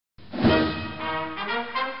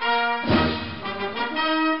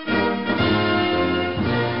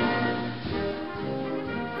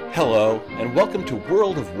Hello, and welcome to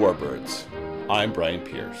World of Warbirds. I'm Brian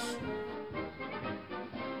Pierce.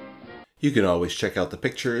 You can always check out the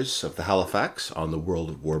pictures of the Halifax on the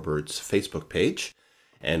World of Warbirds Facebook page.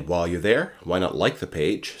 And while you're there, why not like the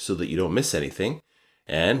page so that you don't miss anything?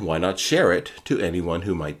 And why not share it to anyone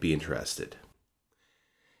who might be interested?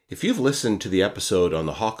 If you've listened to the episode on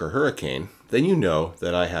the Hawker Hurricane, then you know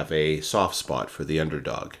that I have a soft spot for the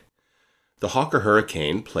underdog. The Hawker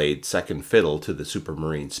Hurricane played second fiddle to the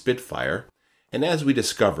Supermarine Spitfire, and as we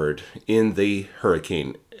discovered in the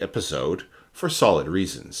Hurricane episode, for solid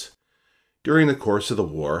reasons. During the course of the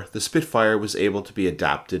war, the Spitfire was able to be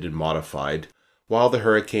adapted and modified, while the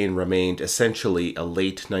Hurricane remained essentially a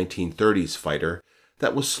late 1930s fighter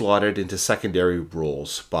that was slotted into secondary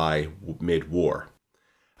roles by mid-war.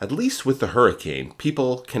 At least with the Hurricane,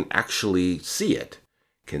 people can actually see it.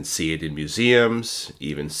 Can see it in museums,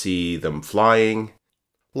 even see them flying.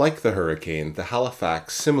 Like the Hurricane, the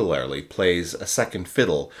Halifax similarly plays a second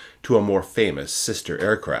fiddle to a more famous sister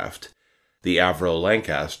aircraft, the Avro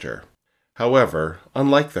Lancaster. However,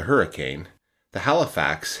 unlike the Hurricane, the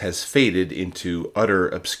Halifax has faded into utter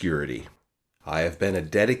obscurity. I have been a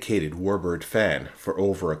dedicated Warbird fan for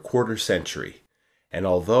over a quarter century. And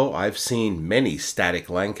although I've seen many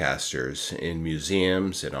static Lancasters in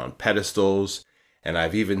museums and on pedestals, and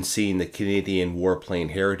I've even seen the Canadian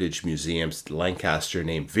Warplane Heritage Museum's Lancaster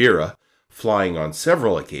named Vera flying on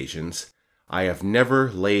several occasions, I have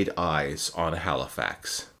never laid eyes on a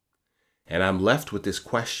Halifax. And I'm left with this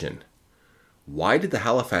question. Why did the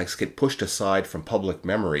Halifax get pushed aside from public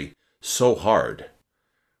memory so hard?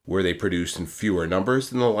 Were they produced in fewer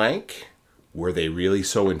numbers than the Lanc? Were they really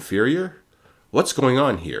so inferior? What's going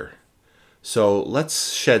on here? So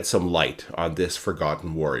let's shed some light on this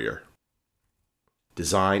forgotten warrior.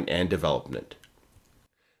 Design and development.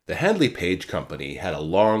 The Handley Page Company had a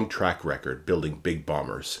long track record building big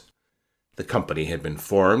bombers. The company had been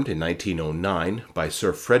formed in 1909 by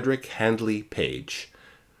Sir Frederick Handley Page.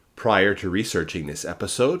 Prior to researching this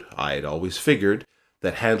episode, I had always figured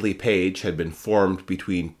that Handley Page had been formed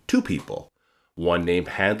between two people, one named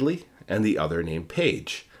Handley and the other named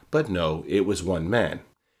Page. But no, it was one man.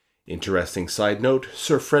 Interesting side note,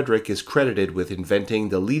 Sir Frederick is credited with inventing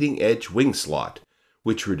the leading-edge wing slot,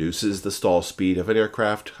 which reduces the stall speed of an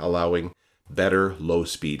aircraft, allowing better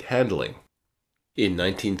low-speed handling. In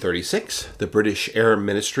 1936, the British Air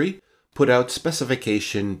Ministry put out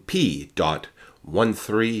specification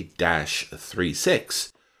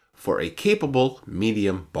P.13-36 for a capable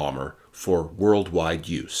medium bomber for worldwide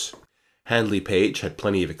use. Handley Page had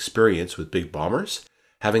plenty of experience with big bombers,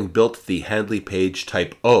 having built the Handley Page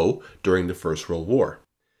Type O during the First World War.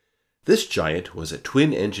 This giant was a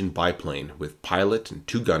twin-engine biplane with pilot and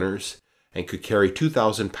two gunners and could carry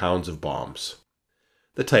 2,000 pounds of bombs.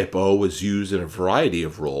 The Type O was used in a variety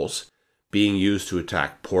of roles, being used to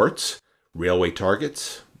attack ports, railway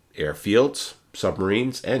targets, airfields,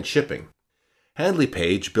 submarines, and shipping. Handley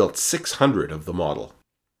Page built 600 of the model.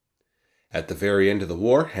 At the very end of the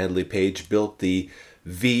war, Handley Page built the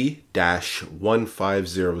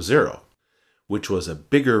V-1500, which was a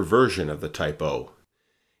bigger version of the Type O.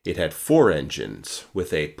 It had 4 engines,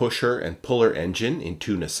 with a pusher and puller engine in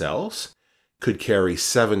 2 nacelles, could carry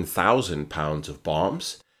 7,000 pounds of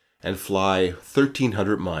bombs, and fly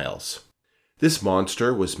 1,300 miles. This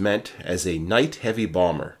monster was meant as a night heavy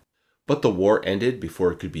bomber, but the war ended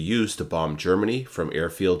before it could be used to bomb Germany from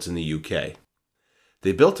airfields in the UK.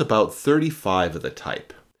 They built about 35 of the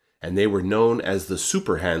type, and they were known as the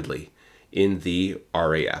Super Handley in the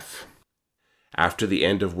RAF. After the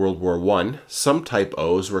end of World War I, some Type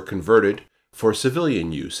O's were converted for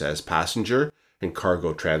civilian use as passenger and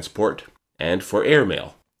cargo transport and for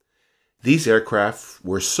airmail. These aircraft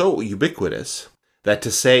were so ubiquitous that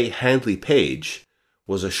to say Handley Page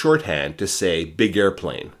was a shorthand to say big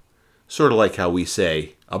airplane, sort of like how we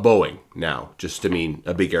say a Boeing now, just to mean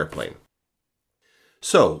a big airplane.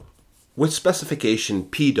 So, with specification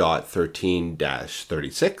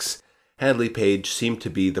P.13-36, Handley Page seemed to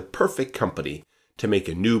be the perfect company to make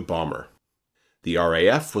a new bomber. The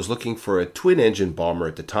RAF was looking for a twin-engine bomber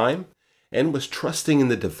at the time and was trusting in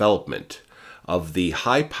the development of the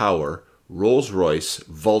high-power Rolls-Royce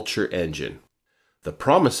Vulture engine. The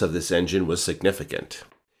promise of this engine was significant.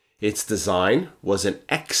 Its design was an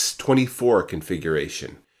X-24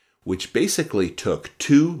 configuration, which basically took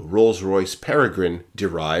 2 Rolls-Royce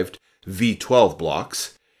Peregrine-derived V12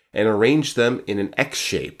 blocks and arranged them in an X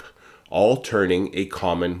shape, all turning a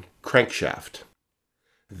common crankshaft.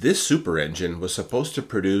 This super engine was supposed to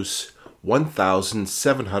produce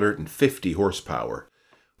 1,750 horsepower,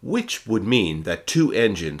 which would mean that 2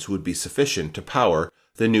 engines would be sufficient to power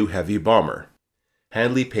the new heavy bomber.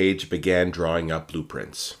 Handley Page began drawing up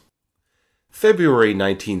blueprints. February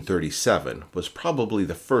 1937 was probably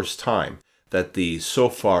the first time that the so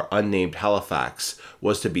far unnamed Halifax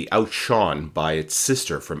was to be outshone by its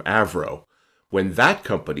sister from Avro, when that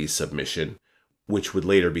company's submission, which would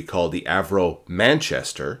later be called the Avro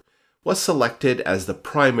Manchester, was selected as the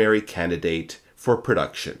primary candidate for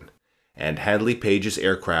production, and Handley Page's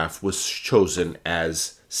aircraft was chosen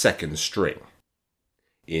as second string.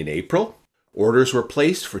 In April, orders were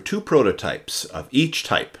placed for 2 prototypes of each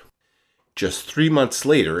type. Just 3 months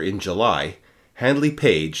later, in July, Handley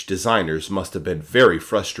Page designers must have been very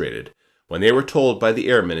frustrated when they were told by the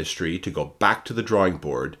Air Ministry to go back to the drawing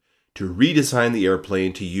board to redesign the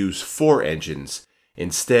airplane to use 4 engines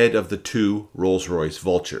instead of the 2 Rolls-Royce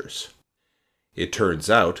Vultures. It turns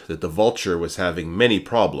out that the Vulture was having many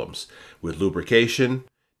problems with lubrication,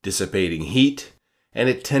 dissipating heat, and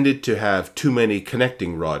it tended to have too many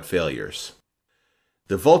connecting rod failures.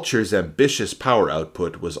 The Vulture's ambitious power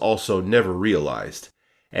output was also never realized,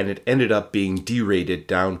 and it ended up being derated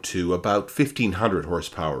down to about 1,500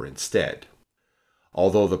 horsepower instead.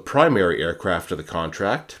 Although the primary aircraft of the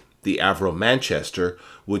contract, the Avro Manchester,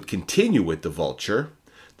 would continue with the Vulture,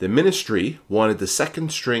 the Ministry wanted the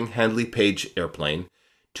second-string Handley Page airplane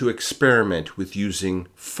to experiment with using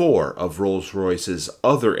 4 of Rolls-Royce's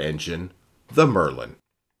other engine, the Merlin.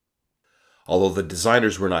 Although the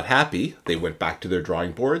designers were not happy, they went back to their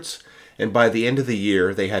drawing boards, and by the end of the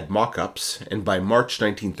year they had mock-ups, and by March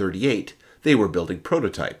 1938 they were building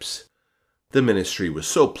prototypes. The Ministry was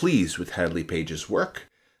so pleased with Handley Page's work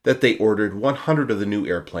that they ordered 100 of the new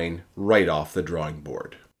airplane right off the drawing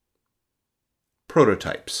board.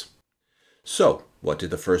 Prototypes. So, what did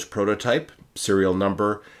the first prototype, serial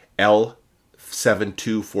number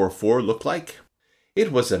L7244, look like?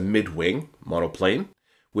 It was a mid-wing monoplane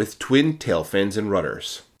with twin tail fins and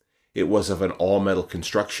rudders. It was of an all-metal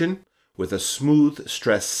construction with a smooth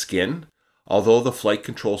stressed skin, although the flight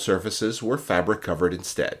control surfaces were fabric covered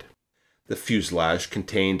instead. The fuselage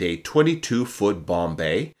contained a 22-foot bomb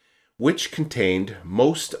bay, which contained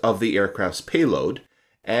most of the aircraft's payload,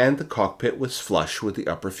 and the cockpit was flush with the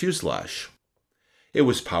upper fuselage. It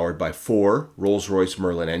was powered by 4 Rolls-Royce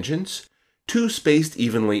Merlin engines, 2 spaced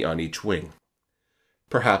evenly on each wing.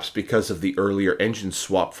 Perhaps because of the earlier engine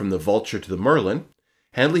swap from the Vulture to the Merlin,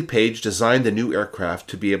 Handley Page designed the new aircraft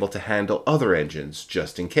to be able to handle other engines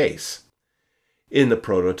just in case. In the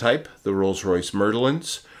prototype, the Rolls-Royce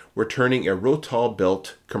Merlins were turning a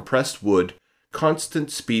Rotal-built compressed wood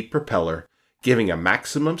constant speed propeller, giving a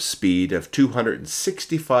maximum speed of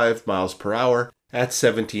 265 miles per hour at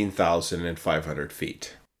 17,500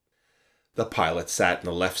 feet. The pilot sat in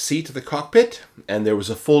the left seat of the cockpit, and there was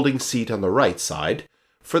a folding seat on the right side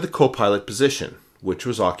for the co-pilot position, which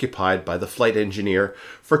was occupied by the flight engineer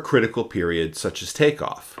for critical periods such as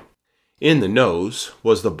takeoff. In the nose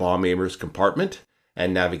was the bomb aimer's compartment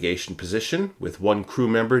and navigation position, with 1 crew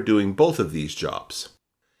member doing both of these jobs.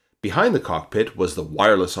 Behind the cockpit was the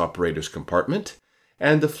wireless operator's compartment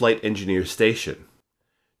and the flight engineer's station.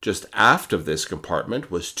 Just aft of this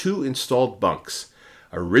compartment was 2 installed bunks,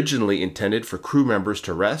 originally intended for crew members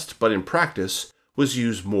to rest, but in practice was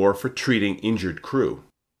used more for treating injured crew.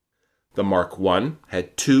 The Mark I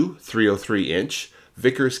had 2 303-inch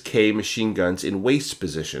Vickers K machine guns in waist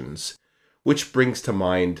positions, which brings to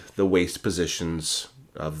mind the waist positions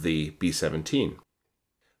of the B-17.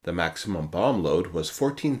 The maximum bomb load was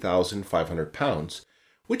 14,500 pounds,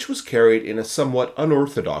 which was carried in a somewhat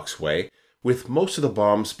unorthodox way, with most of the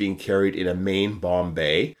bombs being carried in a main bomb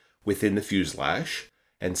bay within the fuselage,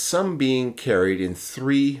 and some being carried in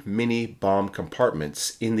 3 mini bomb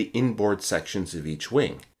compartments in the inboard sections of each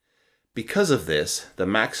wing. Because of this, the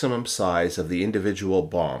maximum size of the individual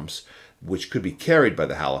bombs, which could be carried by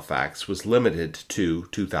the Halifax, was limited to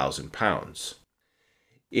 2,000 pounds.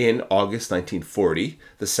 In August 1940,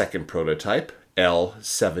 the second prototype,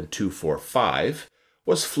 L7245,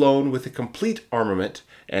 was flown with a complete armament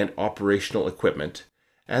and operational equipment,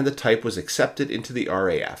 and the type was accepted into the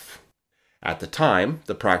RAF. At the time,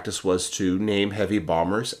 the practice was to name heavy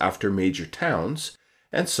bombers after major towns,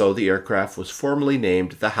 and so the aircraft was formally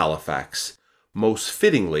named the Halifax, most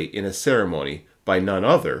fittingly in a ceremony by none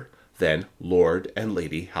other than Lord and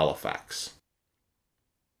Lady Halifax.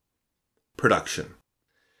 Production.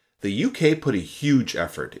 The UK put a huge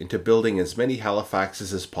effort into building as many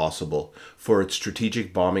Halifaxes as possible for its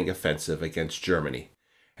strategic bombing offensive against Germany,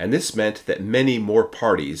 and this meant that many more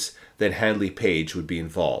parties than Handley Page would be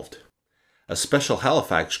involved. A special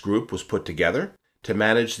Halifax group was put together to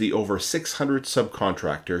manage the over 600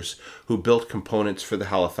 subcontractors who built components for the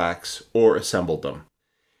Halifax or assembled them.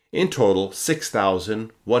 In total,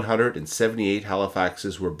 6,178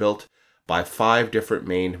 Halifaxes were built by 5 different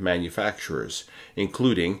main manufacturers,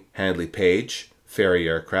 including Handley Page, Fairey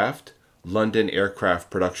Aircraft, London Aircraft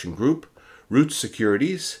Production Group, Roots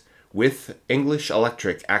Securities, with English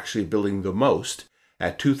Electric actually building the most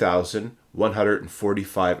at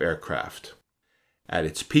 2,145 aircraft. At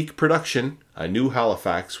its peak production, a new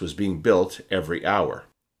Halifax was being built every hour.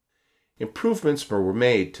 Improvements were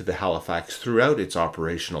made to the Halifax throughout its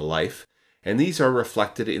operational life, and these are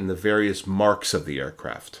reflected in the various marks of the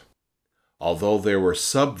aircraft. Although there were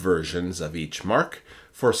subversions of each mark,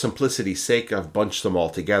 for simplicity's sake I've bunched them all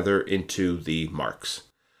together into the marks.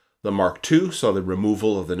 The Mark II saw the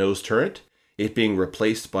removal of the nose turret, it being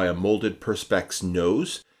replaced by a molded Perspex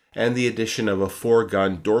nose, and the addition of a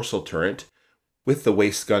 4-gun dorsal turret, with the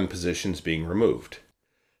waist gun positions being removed.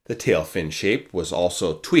 The tail fin shape was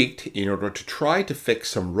also tweaked in order to try to fix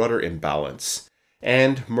some rudder imbalance,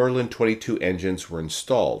 and Merlin 22 engines were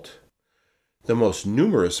installed. The most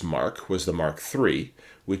numerous mark was the Mark III,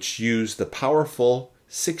 which used the powerful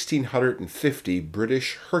 1650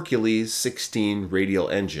 British Hercules 16 radial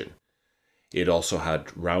engine. It also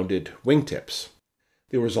had rounded wingtips.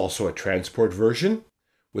 There was also a transport version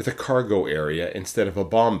with a cargo area instead of a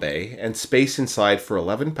bomb bay and space inside for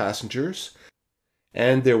 11 passengers,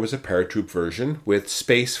 and there was a paratroop version with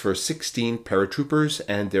space for 16 paratroopers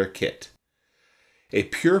and their kit. A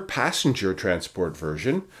pure passenger transport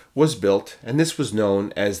version was built, and this was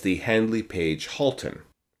known as the Handley Page Halton.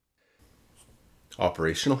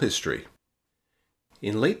 Operational history.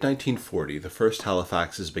 In late 1940, the first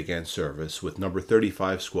Halifaxes began service with No.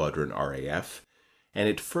 35 Squadron RAF, and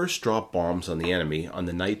it first dropped bombs on the enemy on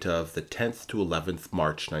the night of the 10th to 11th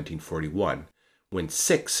March 1941, when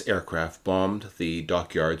 6 aircraft bombed the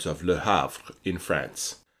dockyards of Le Havre in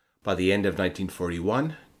France. By the end of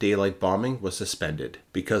 1941, daylight bombing was suspended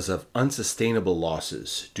because of unsustainable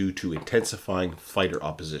losses due to intensifying fighter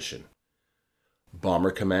opposition.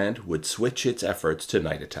 Bomber Command would switch its efforts to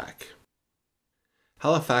night attack.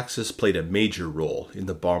 Halifaxes played a major role in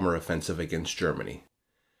the bomber offensive against Germany.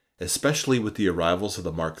 Especially with the arrivals of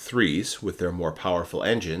the Mark IIIs with their more powerful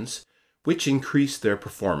engines, which increased their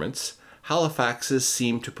performance, Halifaxes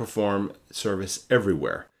seemed to perform service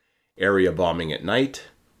everywhere. Area bombing at night,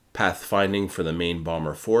 pathfinding for the main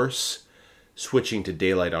bomber force, switching to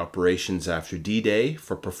daylight operations after D-Day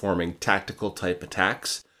for performing tactical type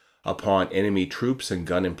attacks upon enemy troops and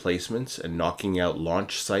gun emplacements and knocking out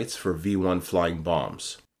launch sites for V-1 flying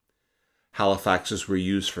bombs. Halifaxes were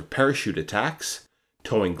used for parachute attacks,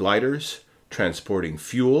 towing gliders, transporting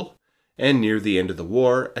fuel, and near the end of the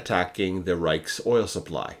war, attacking the Reich's oil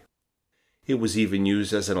supply. It was even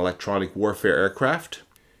used as an electronic warfare aircraft,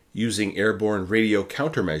 using airborne radio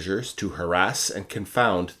countermeasures to harass and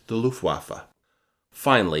confound the Luftwaffe.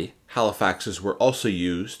 Finally, Halifaxes were also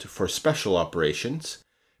used for special operations,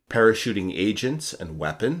 parachuting agents and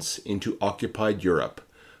weapons into occupied Europe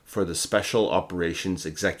for the Special Operations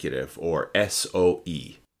Executive, or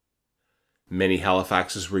SOE. Many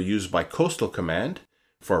Halifaxes were used by Coastal Command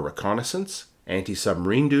for reconnaissance,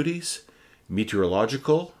 anti-submarine duties,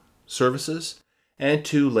 meteorological services, and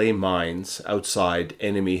to lay mines outside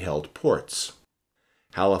enemy-held ports.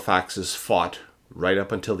 Halifaxes fought right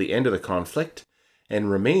up until the end of the conflict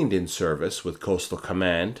and remained in service with Coastal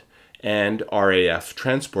Command and RAF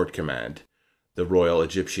Transport Command, the Royal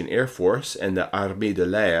Egyptian Air Force, and the Armée de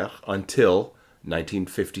l'Air until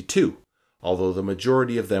 1952, although the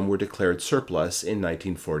majority of them were declared surplus in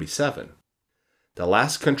 1947. The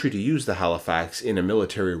last country to use the Halifax in a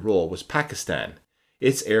military role was Pakistan.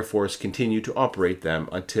 Its Air Force continued to operate them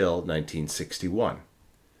until 1961.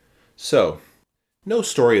 So, no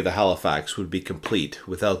story of the Halifax would be complete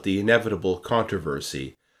without the inevitable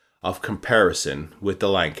controversy of comparison with the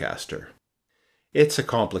Lancaster. It's a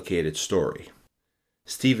complicated story.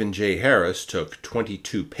 Stephen J. Harris took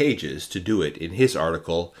 22 pages to do it in his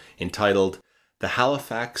article entitled The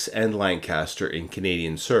Halifax and Lancaster in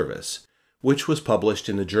Canadian Service, which was published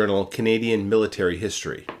in the journal Canadian Military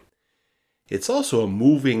History. It's also a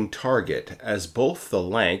moving target, as both the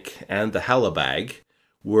Lank and the Halibag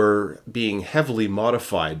were being heavily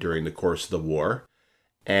modified during the course of the war,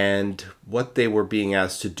 and what they were being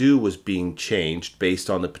asked to do was being changed based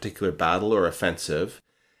on the particular battle or offensive,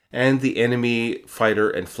 and the enemy fighter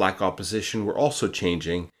and flak opposition were also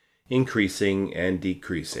changing, increasing and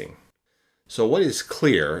decreasing. So what is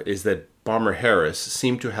clear is that Bomber Harris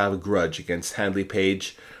seemed to have a grudge against Handley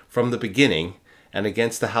Page from the beginning, and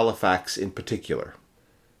against the Halifax in particular.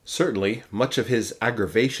 Certainly, much of his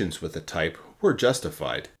aggravations with the type were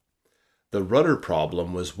justified. The rudder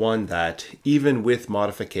problem was one that, even with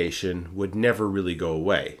modification, would never really go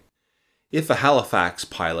away. If a Halifax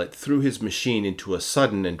pilot threw his machine into a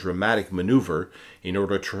sudden and dramatic maneuver in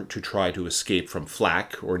order to try to escape from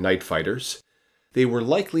flak or night fighters, they were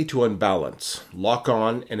likely to unbalance, lock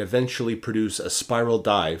on, and eventually produce a spiral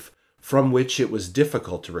dive from which it was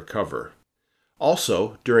difficult to recover.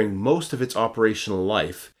 Also, during most of its operational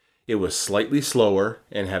life, it was slightly slower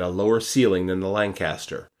and had a lower ceiling than the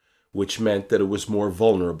Lancaster, which meant that it was more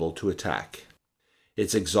vulnerable to attack.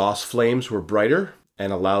 Its exhaust flames were brighter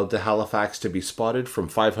and allowed the Halifax to be spotted from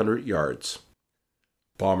 500 yards.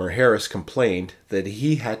 Bomber Harris complained that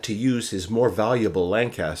he had to use his more valuable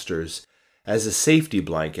Lancasters as a safety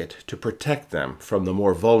blanket to protect them from the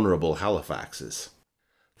more vulnerable Halifaxes.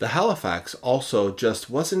 The Halifax also just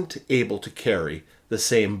wasn't able to carry the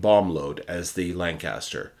same bomb load as the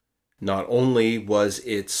Lancaster. Not only was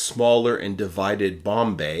its smaller and divided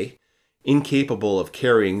bomb bay incapable of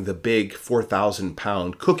carrying the big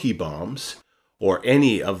 4,000-pound cookie bombs or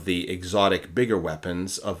any of the exotic bigger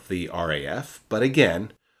weapons of the RAF, but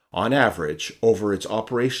again, on average, over its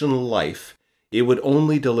operational life, it would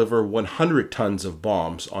only deliver 100 tons of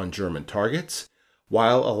bombs on German targets,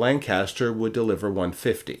 while a Lancaster would deliver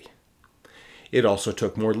 150. It also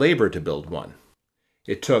took more labor to build one.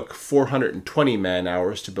 It took 420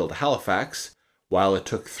 man-hours to build a Halifax, while it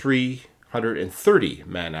took 330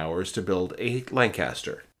 man-hours to build a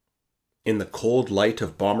Lancaster. In the cold light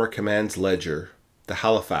of Bomber Command's ledger, the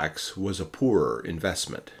Halifax was a poorer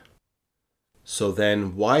investment. So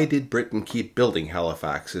then, why did Britain keep building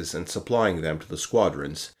Halifaxes and supplying them to the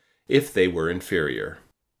squadrons if they were inferior?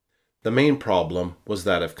 The main problem was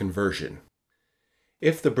that of conversion.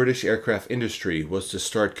 If the British aircraft industry was to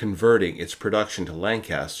start converting its production to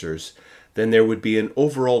Lancasters, then there would be an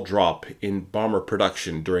overall drop in bomber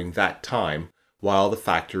production during that time while the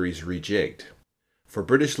factories rejigged. For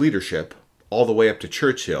British leadership, all the way up to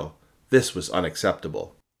Churchill, this was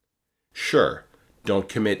unacceptable. Sure, don't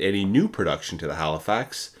commit any new production to the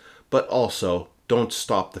Halifax, but also don't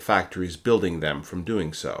stop the factories building them from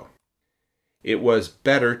doing so. It was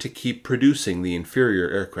better to keep producing the inferior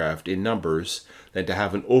aircraft in numbers than to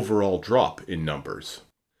have an overall drop in numbers.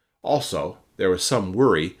 Also, there was some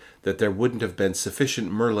worry that there wouldn't have been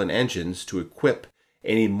sufficient Merlin engines to equip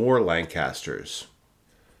any more Lancasters.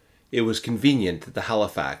 It was convenient that the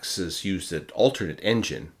Halifaxes used an alternate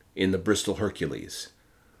engine in the Bristol Hercules.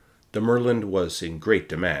 The Merlin was in great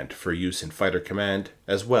demand for use in fighter command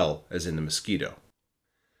as well as in the Mosquito.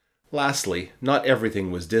 Lastly, not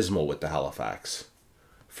everything was dismal with the Halifax.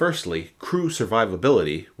 Firstly, crew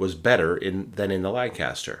survivability was better than in the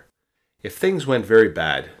Lancaster. If things went very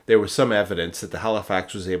bad, there was some evidence that the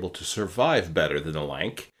Halifax was able to survive better than the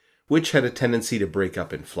Lanc, which had a tendency to break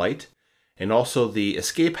up in flight, and also the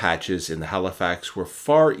escape hatches in the Halifax were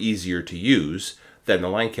far easier to use than the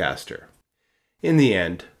Lancaster. In the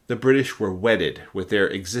end, the British were wedded with their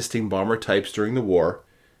existing bomber types during the war,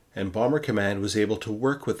 and Bomber Command was able to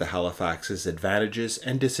work with the Halifax's advantages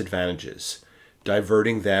and disadvantages,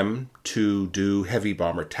 diverting them to do heavy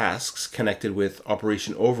bomber tasks connected with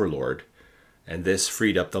Operation Overlord, and this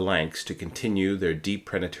freed up the Lancs to continue their deep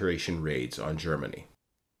penetration raids on Germany.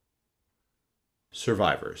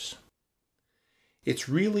 Survivors. It's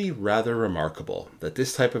really rather remarkable that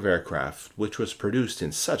this type of aircraft, which was produced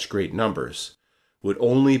in such great numbers, would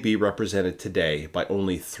only be represented today by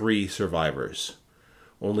only 3 survivors.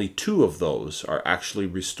 Only 2 of those are actually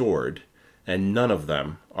restored, and none of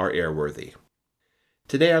them are airworthy.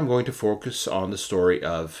 Today I'm going to focus on the story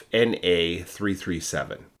of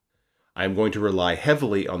NA-337. I'm going to rely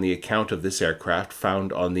heavily on the account of this aircraft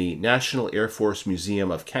found on the National Air Force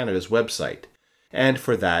Museum of Canada's website, and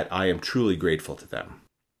for that I am truly grateful to them.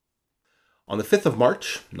 On the 5th of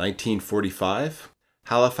March, 1945,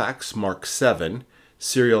 Halifax Mark 7,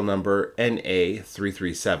 serial number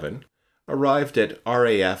NA-337, arrived at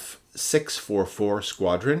RAF 644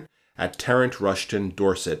 Squadron at Tarrant Rushton,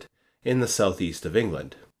 Dorset, in the southeast of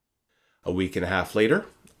England. A week and a half later,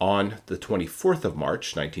 on the 24th of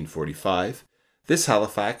March, 1945, this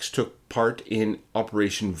Halifax took part in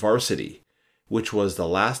Operation Varsity, which was the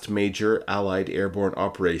last major Allied airborne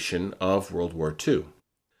operation of World War II.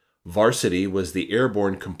 Varsity was the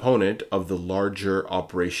airborne component of the larger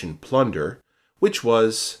Operation Plunder, which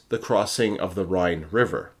was the crossing of the Rhine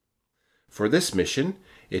River. For this mission,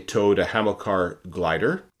 it towed a Hamilcar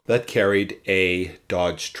glider that carried a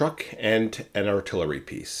Dodge truck and an artillery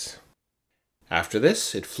piece. After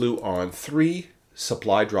this, it flew on 3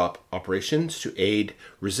 supply drop operations to aid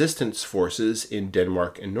resistance forces in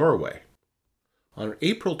Denmark and Norway. On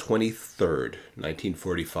April 23,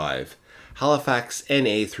 1945, Halifax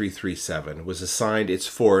NA337 was assigned its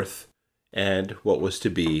fourth and what was to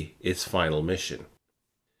be its final mission.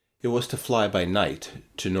 It was to fly by night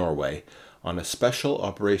to Norway on a special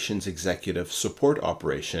operations executive support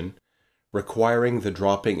operation requiring the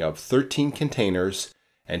dropping of 13 containers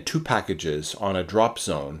and 2 packages on a drop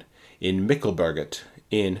zone in Mikkelberget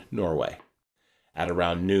in Norway. At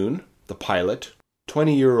around noon, the pilot,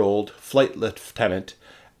 20-year-old Flight Lieutenant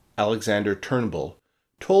Alexander Turnbull,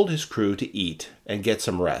 told his crew to eat and get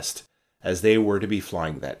some rest, as they were to be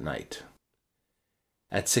flying that night.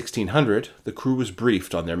 At 1600, the crew was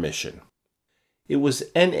briefed on their mission. It was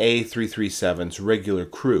NA337's regular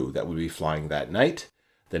crew that would be flying that night.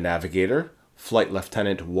 The navigator, Flight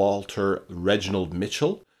Lieutenant Walter Reginald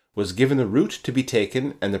Mitchell, was given the route to be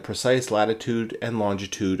taken and the precise latitude and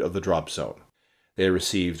longitude of the drop zone. They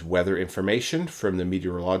received weather information from the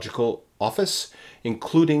meteorological office,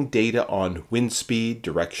 including data on wind speed,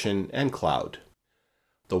 direction, and cloud.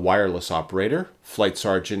 The wireless operator, Flight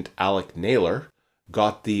Sergeant Alec Naylor,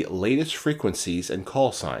 got the latest frequencies and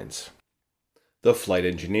call signs. The flight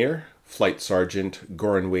engineer, Flight Sergeant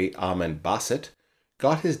Goranwi Ahmed Bassett,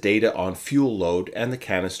 got his data on fuel load and the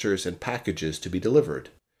canisters and packages to be delivered.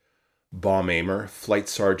 Bomb aimer, Flight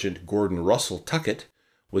Sergeant Gordon Russell Tuckett,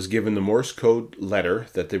 was given the Morse code letter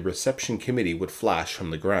that the reception committee would flash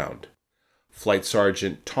from the ground. Flight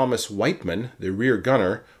Sergeant Thomas Whiteman, the rear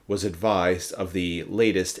gunner, was advised of the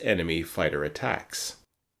latest enemy fighter attacks.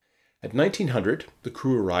 At 1900, the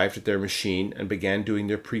crew arrived at their machine and began doing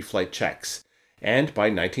their pre-flight checks, and by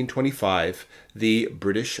 1925, the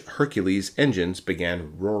British Hercules engines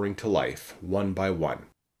began roaring to life, one by one.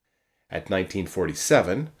 At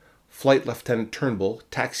 1947, Flight Lieutenant Turnbull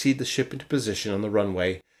taxied the ship into position on the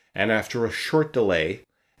runway, and after a short delay,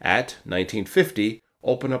 at 1950,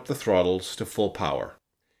 opened up the throttles to full power.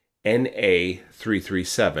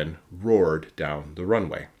 NA337 roared down the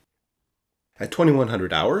runway. At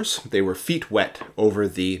 2100 hours, they were feet wet over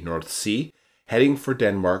the North Sea, heading for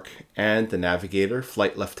Denmark, and the navigator,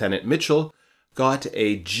 Flight Lieutenant Mitchell, got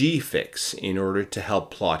a G-fix in order to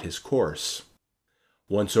help plot his course.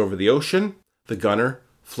 Once over the ocean, the gunner,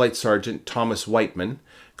 Flight Sergeant Thomas Whiteman,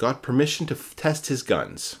 got permission to test his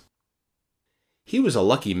guns. He was a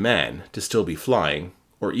lucky man to still be flying,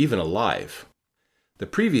 or even alive. The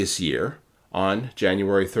previous year, on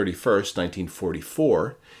January 31st,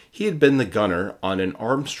 1944, he had been the gunner on an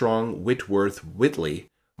Armstrong Whitworth Whitley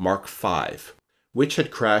Mark V, which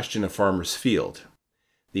had crashed in a farmer's field.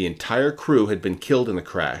 The entire crew had been killed in the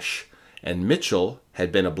crash, and Mitchell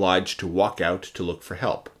had been obliged to walk out to look for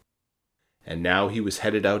help. And now he was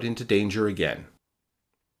headed out into danger again.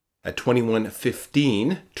 At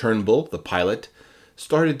 21:15, Turnbull, the pilot,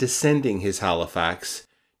 started descending his Halifax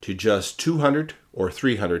to just 200 or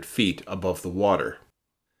 300 feet above the water.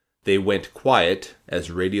 They went quiet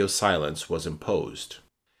as radio silence was imposed.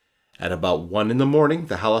 At about 1 in the morning,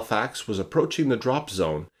 the Halifax was approaching the drop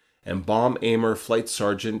zone, and bomb aimer Flight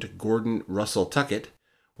Sergeant Gordon Russell Tuckett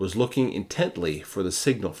was looking intently for the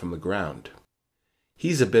signal from the ground.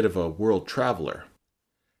 He's a bit of a world traveler,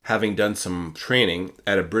 having done some training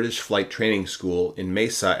at a British flight training school in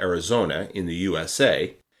Mesa, Arizona, in the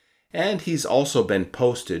USA, and he's also been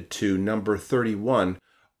posted to number 31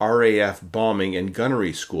 RAF Bombing and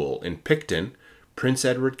Gunnery School in Picton, Prince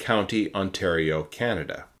Edward County, Ontario,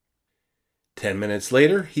 Canada. 10 minutes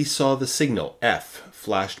later, he saw the signal F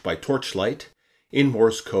flashed by torchlight in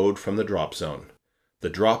Morse code from the drop zone. The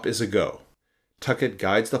drop is a go. Tuckett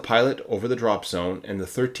guides the pilot over the drop zone, and the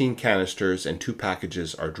 13 canisters and 2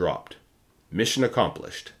 packages are dropped. Mission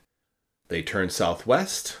accomplished. They turn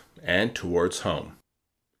southwest and towards home.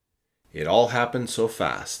 It all happened so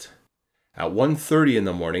fast. At 1:30 in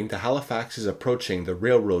the morning, the Halifax is approaching the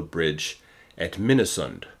railroad bridge at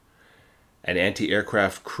Minnesund. An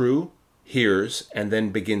anti-aircraft crew hears and then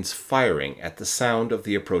begins firing at the sound of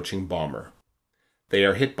the approaching bomber. They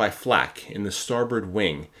are hit by flak in the starboard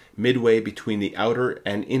wing, midway between the outer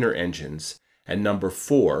and inner engines, and number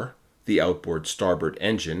 4, the outboard starboard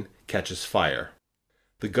engine, catches fire.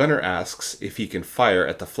 The gunner asks if he can fire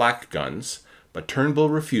at the flak guns, but Turnbull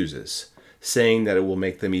refuses, saying that it will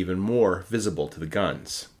make them even more visible to the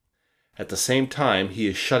guns. At the same time, he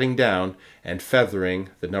is shutting down and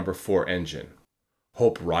feathering the number 4 engine.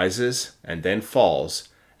 Hope rises and then falls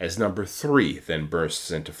as number 3 then bursts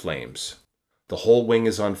into flames. The whole wing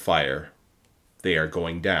is on fire. They are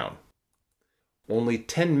going down. Only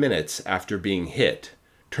 10 minutes after being hit,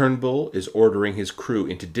 Turnbull is ordering his crew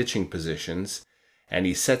into ditching positions, and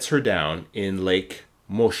he sets her down in Lake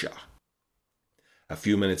Mosha. A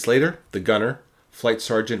few minutes later, the gunner, Flight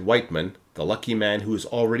Sergeant Whiteman, the lucky man who has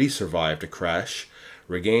already survived a crash,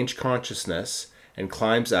 regains consciousness, and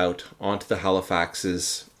climbs out onto the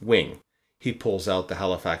Halifax's wing. He pulls out the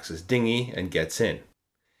Halifax's dinghy and gets in.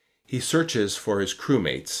 He searches for his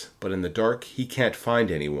crewmates, but in the dark he can't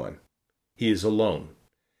find anyone. He is alone.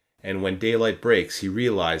 And when daylight breaks, he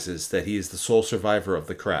realizes that he is the sole survivor of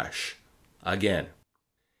the crash. Again.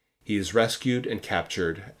 He is rescued and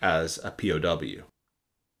captured as a POW.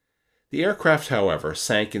 The aircraft, however,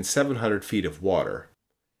 sank in 700 feet of water,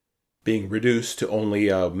 being reduced to only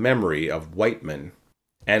a memory of Whiteman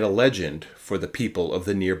and a legend for the people of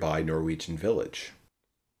the nearby Norwegian village.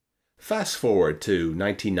 Fast forward to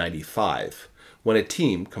 1995, when a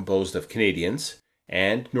team composed of Canadians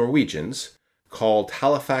and Norwegians called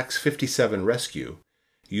Halifax 57 Rescue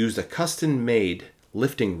used a custom-made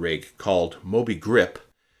lifting rig called Moby Grip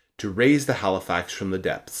to raise the Halifax from the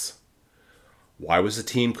depths. Why was the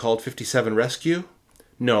team called 57 Rescue?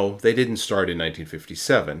 No, they didn't start in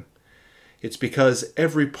 1957. It's because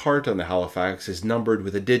every part on the Halifax is numbered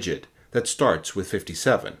with a digit that starts with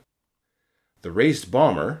 57. The raised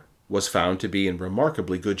bomber was found to be in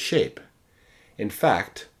remarkably good shape. In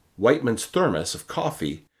fact, Whiteman's thermos of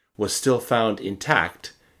coffee was still found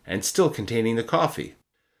intact and still containing the coffee.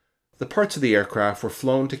 The parts of the aircraft were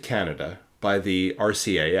flown to Canada by the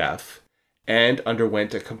RCAF and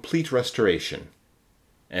underwent a complete restoration.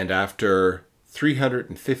 And after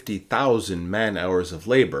 350,000 man-hours of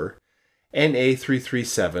labor,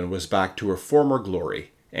 NA-337 was back to her former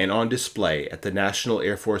glory and on display at the National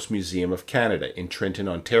Air Force Museum of Canada in Trenton,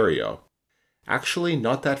 Ontario. Actually,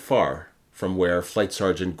 not that far from where Flight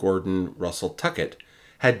Sergeant Gordon Russell Tuckett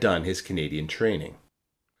had done his Canadian training.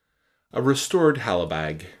 A restored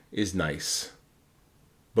Halibag is nice.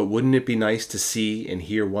 But wouldn't it be nice to see and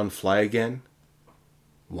hear one fly again?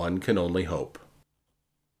 One can only hope.